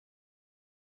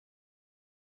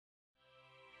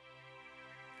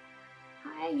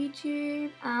Hi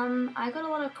YouTube. I got a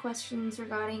lot of questions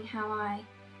regarding how I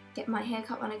get my hair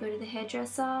cut when I go to the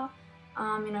hairdresser,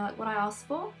 you know, like what I ask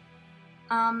for.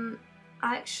 I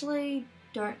actually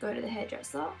don't go to the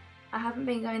hairdresser. I haven't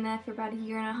been going there for about 1.5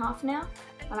 years now.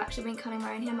 I've actually been cutting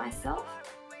my own hair myself.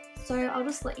 So I'll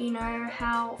just let you know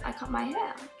how I cut my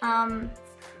hair.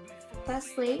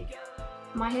 Firstly,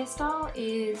 my hairstyle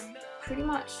is pretty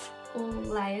much all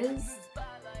layers,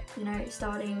 you know,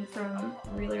 starting from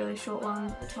really short one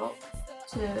at the top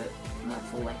to my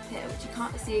full length hair, which you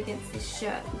can't see against this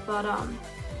shirt, but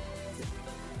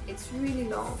it's really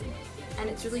long and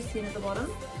it's really thin at the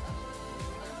bottom,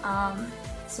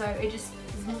 so it just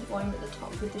is more volume at the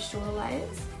top with the shorter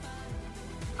layers.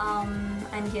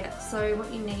 And yeah, so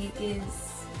what you need is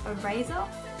a razor.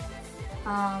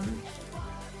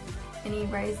 Any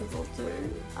razor will do.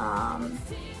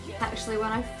 Actually,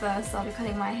 when I first started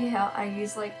cutting my hair, I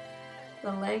used like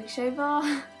the leg shaver,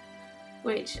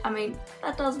 which, I mean,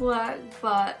 that does work,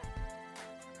 but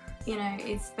you know,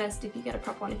 it's best if you get a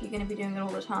proper one if you're going to be doing it all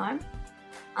the time.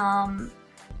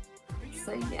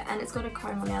 So yeah, and it's got a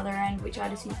comb on the other end, which I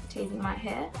just use for teasing my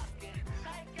hair.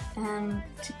 And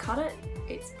to cut it,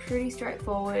 it's pretty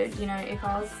straightforward. You know, if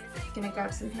I was going to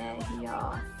grab some hair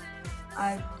here,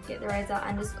 I'd get the razor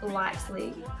and just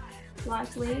lightly,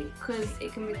 because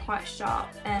it can be quite sharp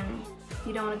and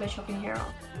you don't want to go chopping your hair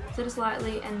off. So just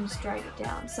lightly and just drag it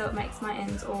down, so it makes my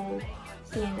ends all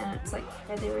thin and it's like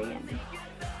feathery, and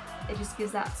it just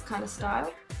gives that kind of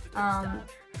style.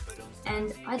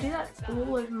 And I do that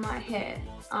all over my hair.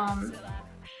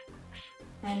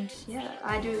 And yeah,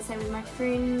 I do the same with my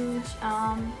fringe.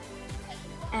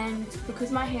 And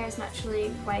because my hair is naturally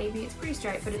wavy, it's pretty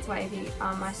straight but it's wavy,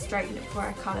 I straighten it before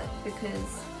I cut it,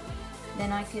 because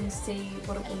then I can see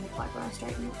what it will look like when I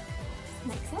straighten it.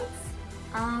 Makes sense?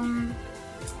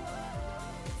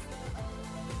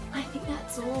 I think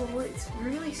that's all. It's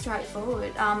really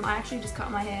straightforward. I actually just cut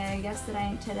my hair yesterday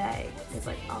and today. There's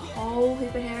like a whole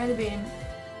heap of hair in the bin.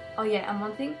 Oh yeah, and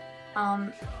one thing,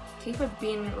 keep a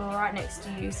bin right next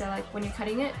to you, so like when you're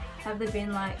cutting it, have the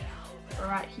bin like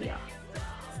right here.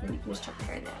 Then you can just chuck the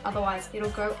hair in there. Otherwise, it'll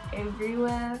go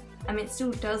everywhere. I mean, it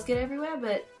still does get everywhere,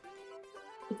 but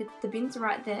if the bin's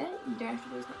right there, you don't have to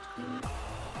do as much cleaning.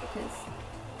 Because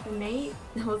for me,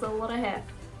 there was a lot of hair.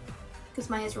 Because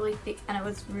my hair's really thick and it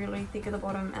was really thick at the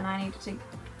bottom, and I needed to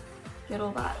get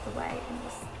all that away and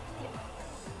just,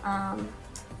 yeah.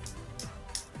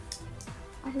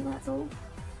 I think that's all.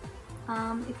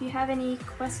 If you have any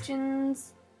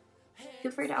questions,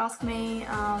 feel free to ask me.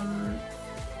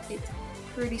 It's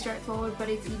pretty straightforward, but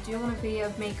if you do want a video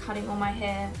of me cutting all my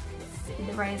hair with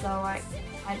the razor like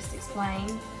I just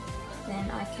explained, then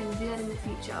I can do that in the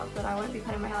future, but I won't be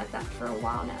cutting my hair like that for a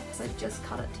while now because I just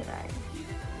cut it today.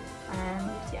 And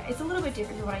yeah, it's a little bit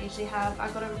different than what I usually have.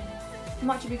 I've got a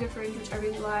much bigger fringe, which I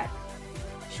really like,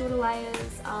 shorter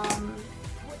layers, and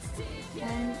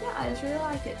yeah, I just really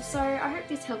like it. So I hope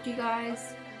this helped you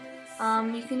guys.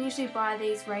 You can usually buy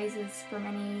these razors from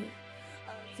any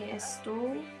hair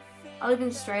store. I live in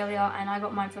Australia and I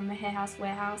got mine from a Hair House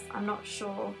Warehouse. I'm not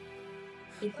sure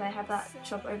if they have that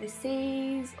shop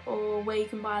overseas or where you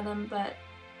can buy them, but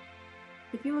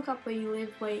if you look up where you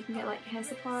live, where you can get like hair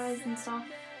supplies and stuff,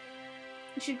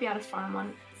 you should be able to find one.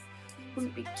 It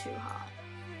wouldn't be too hard.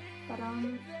 But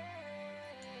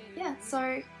yeah,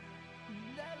 so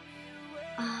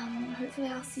hopefully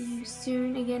I'll see you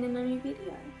soon again in a new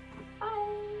video.